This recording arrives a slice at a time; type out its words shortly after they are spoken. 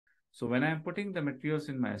So when I'm putting the materials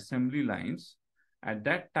in my assembly lines, at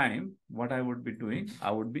that time, what I would be doing, I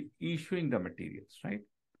would be issuing the materials, right?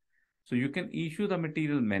 So you can issue the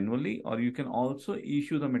material manually, or you can also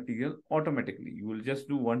issue the material automatically. You will just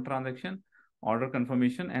do one transaction, order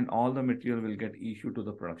confirmation, and all the material will get issued to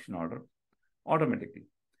the production order automatically.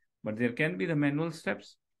 But there can be the manual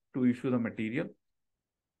steps to issue the material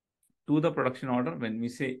to the production order. When we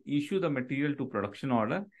say issue the material to production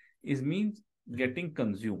order, it means getting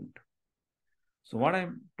consumed. So what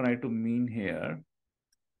I'm trying to mean here,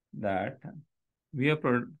 that we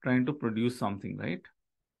are trying to produce something, right?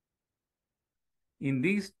 In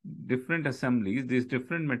these different assemblies, this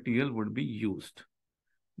different material would be used.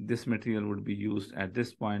 This material would be used at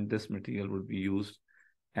this point, this material would be used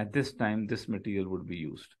at this time, this material would be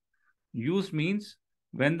used. Use means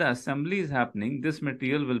when the assembly is happening, this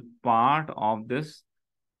material will part of this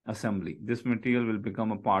assembly. This material will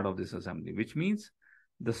become a part of this assembly, which means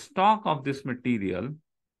the stock of this material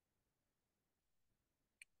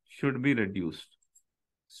should be reduced.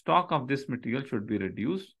 Stock of this material should be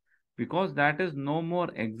reduced because that is no more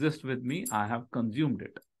exist with me. I have consumed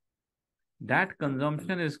it. That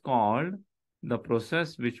consumption is called the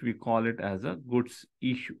process, which we call it as a goods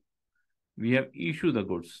issue. We have issued the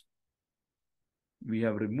goods. We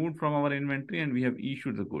have removed from our inventory and we have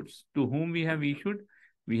issued the goods. To whom we have issued?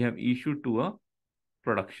 We have issued to a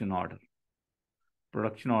production order.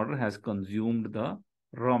 Production order has consumed the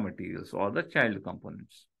raw materials or the child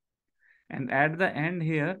components. And at the end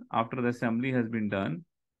here, after the assembly has been done,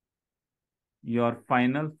 your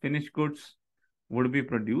final finished goods would be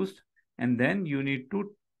produced, and then you need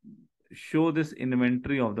to show this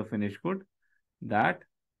inventory of the finished good, that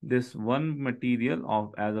this one material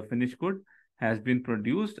of as a finished good has been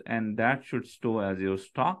produced, and that should store as your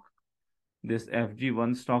stock. This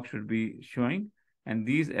FG1 stock should be showing, and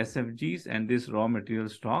these SFGs and this raw material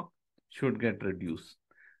stock should get reduced.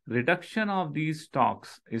 Reduction of these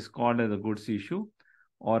stocks is called as a goods issue,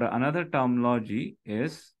 or another terminology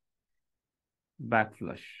is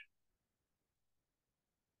backflush.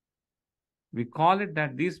 We call it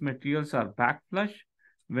that these materials are backflush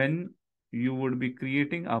when you would be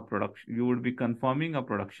creating a production, you would be confirming a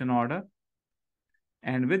production order.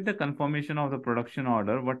 And with the confirmation of the production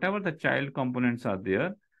order, whatever the child components are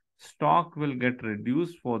there, stock will get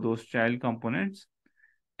reduced for those child components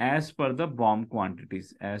as per the BOM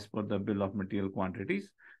quantities, as per the bill of material quantities.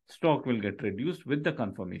 Stock will get reduced with the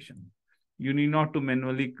confirmation. You need not to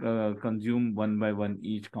manually consume one by one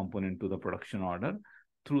each component to the production order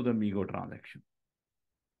through the MIGO transaction.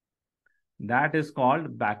 That is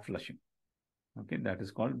called backflushing. Okay, that is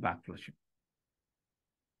called backflushing.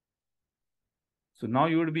 So now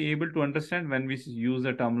you would be able to understand when we use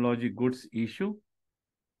the terminology goods issue,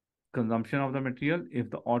 consumption of the material, if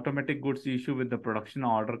the automatic goods issue with the production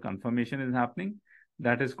order confirmation is happening,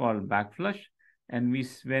 that is called backflush. And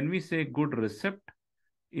when we say good receipt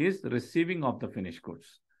is receiving of the finished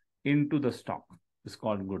goods into the stock, is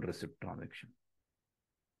called good receipt transaction.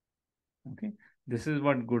 Okay, this is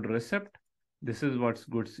what good receipt, this is what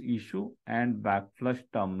goods issue and backflush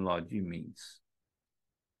terminology means.